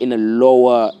himself in a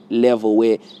lower level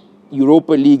where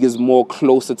Europa League is more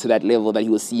closer to that level that he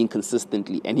was seeing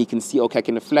consistently. And he can see, okay, I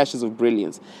can have flashes of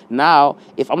brilliance. Now,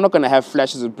 if I'm not going to have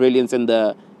flashes of brilliance in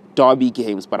the derby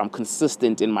games, but I'm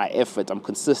consistent in my effort, I'm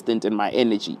consistent in my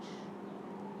energy,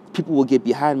 people will get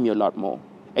behind me a lot more.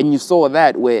 And you saw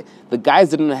that where the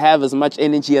guys didn't have as much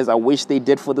energy as I wish they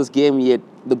did for this game, yet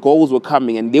the goals were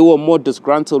coming. And they were more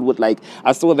disgruntled with, like,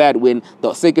 I saw that when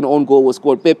the second own goal was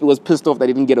scored, Pepe was pissed off that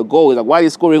he didn't get a goal. He's like, why are you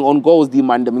scoring own goals,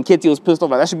 Dimanda? And Nketiah was pissed off,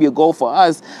 like, that should be a goal for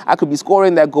us. I could be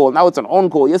scoring that goal. Now it's an own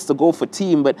goal. Yes, it's a goal for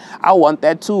team, but I want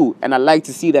that too. And I like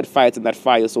to see that fight and that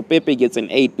fire. So Pepe gets an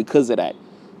 8 because of that.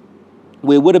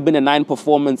 Where it would have been a 9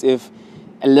 performance if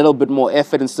a little bit more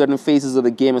effort in certain phases of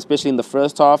the game, especially in the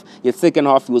first half. Yet second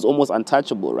half, he was almost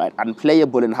untouchable, right?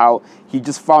 Unplayable in how he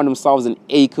just found himself an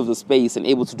ache of the space and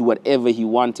able to do whatever he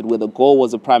wanted, where the goal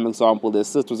was a prime example, the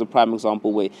assist was a prime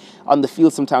example, where on the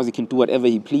field sometimes he can do whatever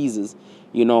he pleases,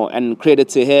 you know, and credit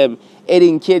to him.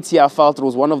 Eddie Nketiah, I felt it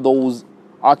was one of those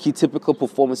archetypical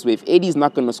performances where if Eddie's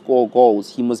not going to score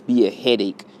goals, he must be a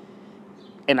headache.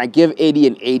 And I give Eddie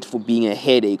an 8 for being a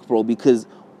headache, bro, because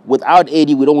without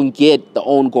Eddie, we don't get the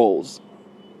own goals.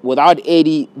 Without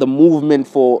Eddie, the movement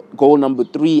for goal number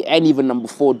 3 and even number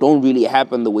 4 don't really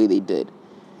happen the way they did.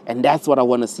 And that's what I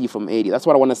want to see from Eddie. That's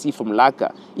what I want to see from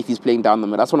Laka if he's playing down the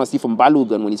middle. That's what I want to see from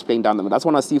Balogun when he's playing down the middle. That's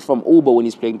what I want to see from Uber when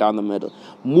he's playing down the middle.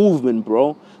 Movement,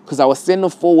 bro. Because our center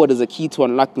forward is a key to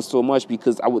unlocking so much,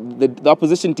 because the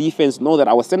opposition defense know that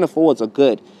our center forwards are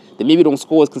good. They maybe don't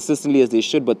score as consistently as they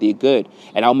should, but they're good.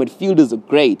 And our midfielders are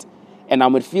great. And our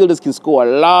midfielders can score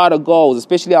a lot of goals,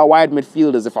 especially our wide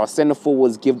midfielders, if our center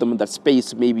forwards give them that space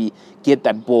to maybe get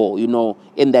that ball, you know,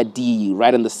 in that D,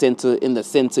 right in the center,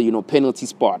 you know, penalty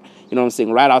spot. You know what I'm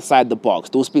saying? Right outside the box.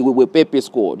 Those people where Pepe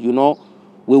scored, you know,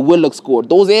 where Willock scored.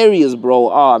 Those areas, bro,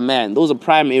 oh, man, those are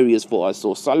prime areas for us.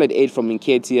 So solid 8 from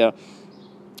Nketiah.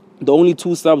 The only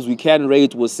 2 subs we can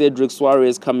rate was Cedric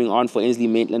Suarez coming on for Ainsley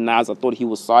Maitland-Niles. I thought he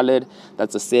was solid.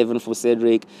 That's a 7 for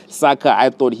Cedric. Saka,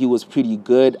 I thought he was pretty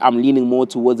good. I'm leaning more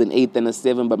towards an 8 than a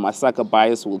 7, but my Saka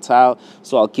bias will tell.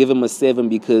 So I'll give him a 7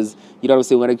 because, you know what I'm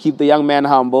saying, we're going to keep the young man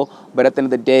humble. But at the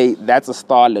end of the day, that's a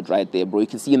starlet right there, bro. You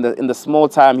can see in the small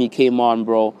time he came on,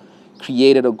 bro,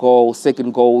 created a goal.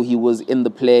 Second goal, he was in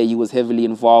the play. He was heavily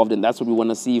involved, and that's what we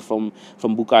want to see from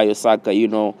Bukayo Saka, you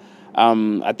know.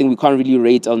 I think we can't really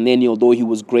rate El Neni, although he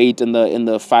was great in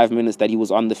the 5 minutes that he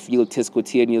was on the field. Tesco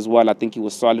Tierney as well. I think he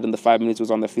was solid in the 5 minutes he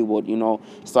was on the field,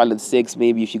 but solid 6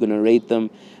 maybe if you're gonna rate them.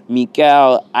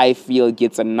 Mikel, I feel,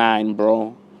 gets a 9,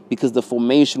 bro, because the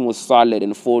formation was solid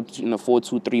in a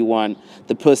 4-2-3-1.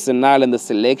 The personnel and the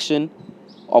selection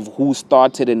of who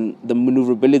started and the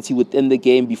maneuverability within the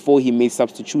game before he made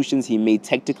substitutions, he made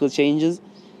tactical changes.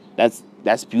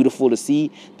 That's beautiful to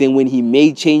see. Then when he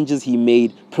made changes, he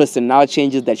made personnel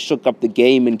changes that shook up the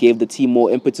game and gave the team more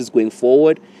impetus going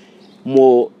forward,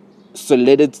 more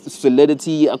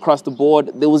solidity across the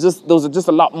board. There was just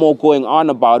a lot more going on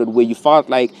about it, where you felt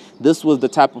like this was the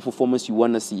type of performance you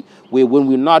want to see, where when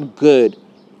we're not good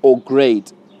or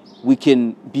great, we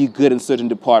can be good in certain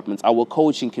departments. Our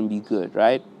coaching can be good,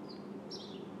 right?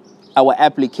 Our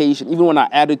application, even when our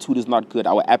attitude is not good,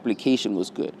 our application was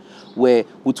good. Where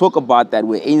we talk about that,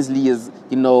 where Ainsley is,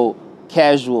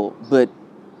 casual, but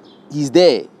he's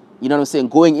there. You know what I'm saying?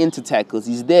 Going into tackles,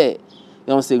 he's there. You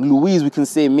know what I'm saying? Luis, we can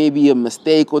say maybe a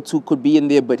mistake or two could be in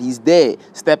there, but he's there,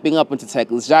 stepping up into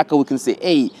tackles. Xhaka, we can say,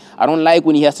 hey, I don't like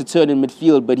when he has to turn in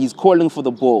midfield, but he's calling for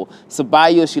the ball.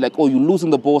 Ceballos, you're like, oh, you're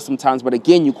losing the ball sometimes, but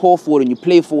again, you call for it and you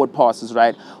play forward passes,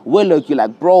 right? Willock, you're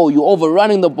like, bro, you're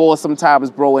overrunning the ball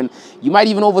sometimes, bro, and you might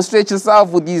even overstretch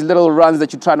yourself with these little runs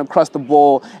that you're trying to cross the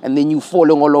ball, and then you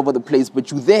falling all over the place,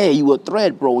 but you there, you a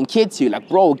threat, bro. And kids, you're like,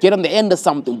 bro, get on the end of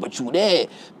something, but you there.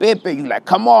 Pepe, you're like,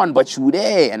 come on, but you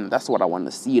there. And that's what I want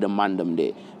to see the Mandem there.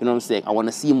 You know what I'm saying? I want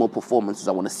to see more performances.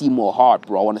 I want to see more heart,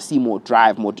 bro. I want to see more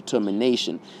drive, more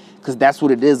determination. Because that's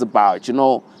what it is about,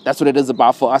 That's what it is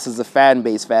about for us as a fan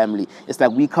base family. It's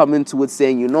like we come into it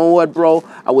saying, you know what, bro?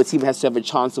 Our team has to have a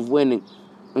chance of winning.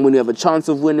 And when you have a chance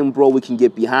of winning, bro, we can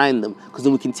get behind them. Because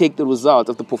then we can take the result.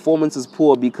 If the performance is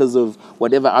poor because of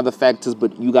whatever other factors,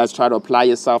 but you guys try to apply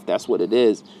yourself, that's what it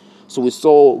is. So we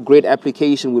saw great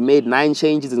application. We made 9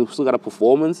 changes and we still got a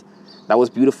performance. That was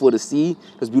beautiful to see.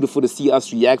 It was beautiful to see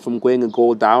us react from going a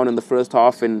goal down in the first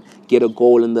half and get a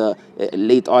goal in the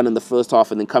late on in the first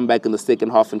half, and then come back in the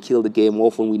second half and kill the game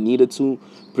off when we needed to.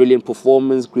 Brilliant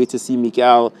performance. Great to see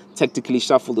Mikel tactically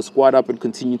shuffle the squad up and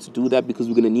continue to do that, because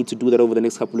we're going to need to do that over the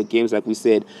next couple of games. Like we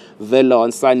said, Villa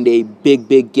on Sunday,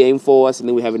 big game for us, and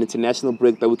then we have an international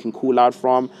break that we can cool out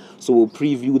from. So we'll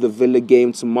preview the Villa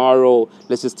game tomorrow.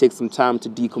 Let's just take some time to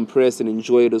decompress and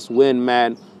enjoy this win,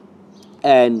 man.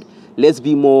 And let's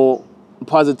be more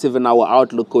positive in our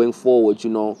outlook going forward,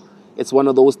 It's one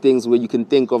of those things where you can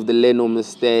think of the Leno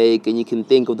mistake, and you can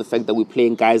think of the fact that we're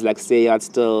playing guys like Sayat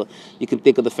still. You can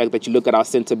think of the fact that you look at our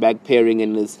centre-back pairing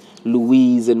and it's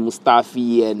Luis and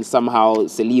Mustafi, and somehow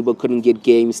Saliba couldn't get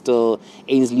games still.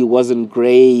 Ainsley wasn't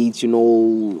great,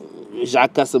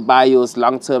 Xhaka, Ceballos,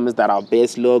 long-term, is that our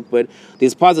best look? But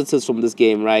there's positives from this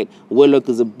game, right? Willock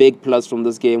is a big plus from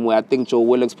this game, where I think Joe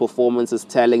Willock's performance is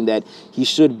telling that he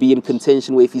should be in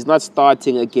contention, where if he's not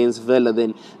starting against Villa,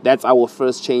 then that's our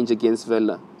first change against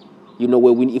Villa.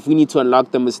 Where if we need to unlock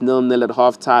them, it's 0-0 at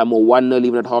halftime or 1-0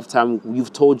 even at halftime.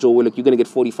 You've told Joe Willock you're going to get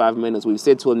 45 minutes. We've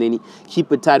said to Elneny,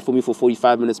 keep it tight for me for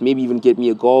 45 minutes, maybe even get me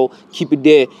a goal, keep it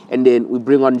there, and then we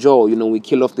bring on Joe. We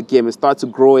kill off the game and start to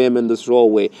grow him in this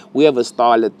role where we have a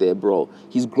starlet there, bro.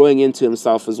 He's growing into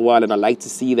himself as well, and I like to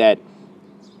see that.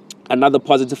 Another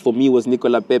positive for me was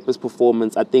Nicola Pepe's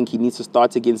performance. I think he needs to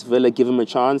start against Villa, give him a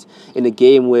chance in a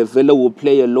game where Villa will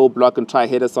play a low block and try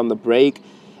to hit us on the break,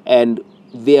 and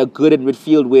they are good at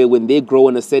midfield, where when they grow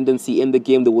an ascendancy in the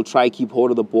game, they will try keep hold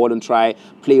of the ball and try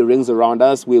play rings around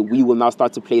us, where we will now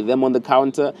start to play them on the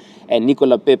counter. And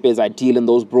Nicola Pepe is ideal in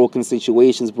those broken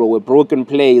situations, bro, where broken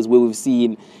play is where we've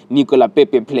seen Nicola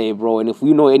Pepe play, bro. And if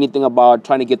we know anything about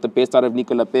trying to get the best out of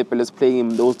Nicola Pepe, let's play him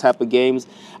in those type of games.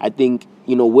 I think,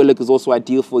 Willock is also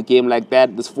ideal for a game like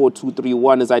that. This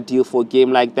 4-2-3-1 is ideal for a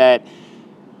game like that.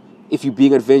 If you're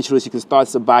being adventurous, you can start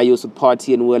Ceballos with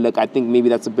Partey and Willock. I think maybe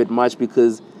that's a bit much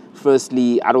because,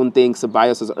 firstly, I don't think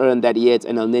Ceballos has earned that yet,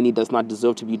 and Elneny does not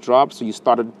deserve to be dropped. So you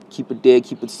started, keep it there,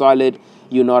 keep it solid.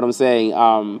 You know what I'm saying?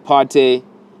 Partey,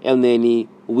 Elneny,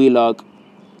 Willock.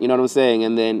 You know what I'm saying?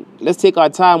 And then let's take our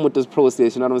time with this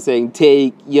process. You know what I'm saying?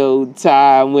 Take your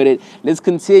time with it. Let's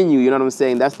continue. You know what I'm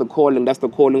saying? That's the calling. That's the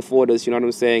calling for this. You know what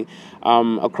I'm saying?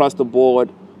 Across the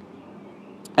board,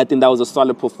 I think that was a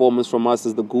solid performance from us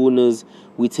as the Gooners.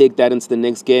 We take that into the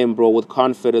next game, bro, with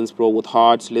confidence, bro, with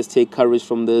heart. Let's take courage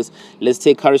from this. Let's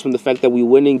take courage from the fact that we're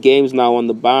winning games now on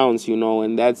the bounce,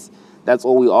 and that's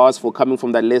all we ask for, coming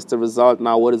from that Leicester result.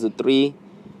 Now, what is it, 3?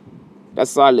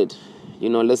 That's solid.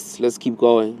 Let's keep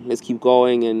going. Let's keep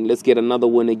going, and let's get another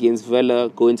win against Villa,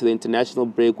 go into the international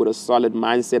break with a solid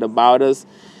mindset about us.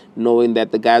 knowing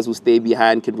that the guys who stay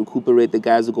behind can recuperate, the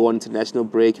guys who go on international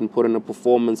break can put in a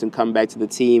performance and come back to the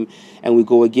team, and we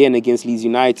go again against Leeds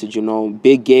United.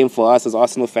 Big game for us as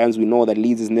Arsenal fans. We know that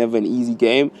Leeds is never an easy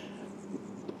game.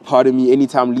 Pardon me,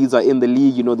 anytime Leeds are in the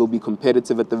league, they'll be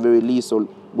competitive at the very least, so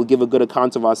we'll give a good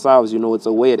account of ourselves. It's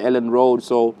away at Ellen Road,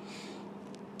 so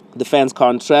the fans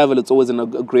can't travel. It's always a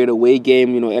great away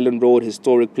game. Ellen Road,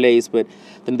 historic place, but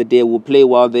then the day we'll play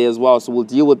well there as well. So we'll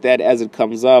deal with that as it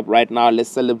comes up. Right now, let's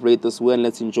celebrate this win.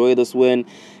 Let's enjoy this win.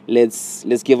 Let's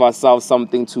give ourselves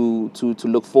something to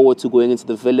look forward to going into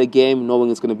the Villa game, knowing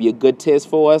it's going to be a good test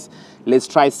for us. Let's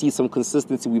try to see some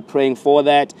consistency. We're praying for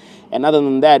that. And other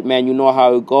than that, man, you know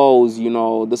how it goes.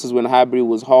 This is when Highbury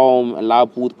was home, a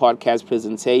Loud Booth podcast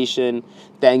presentation.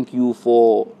 Thank you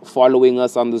for following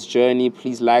us on this journey.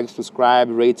 Please like, subscribe,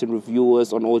 rate, and review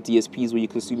us on all DSPs where you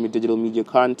consume your digital media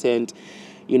content.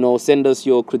 Send us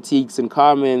your critiques and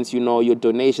comments, your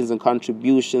donations and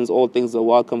contributions. All things are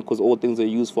welcome because all things are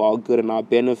used for our good and our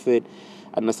benefit.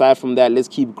 And aside from that, let's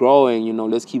keep growing,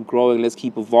 let's keep growing. Let's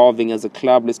keep evolving as a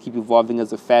club. Let's keep evolving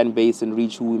as a fan base and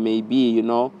reach who we may be,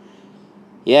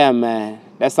 Yeah, man.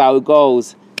 That's how it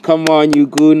goes. Come on, you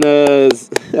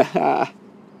Gooners.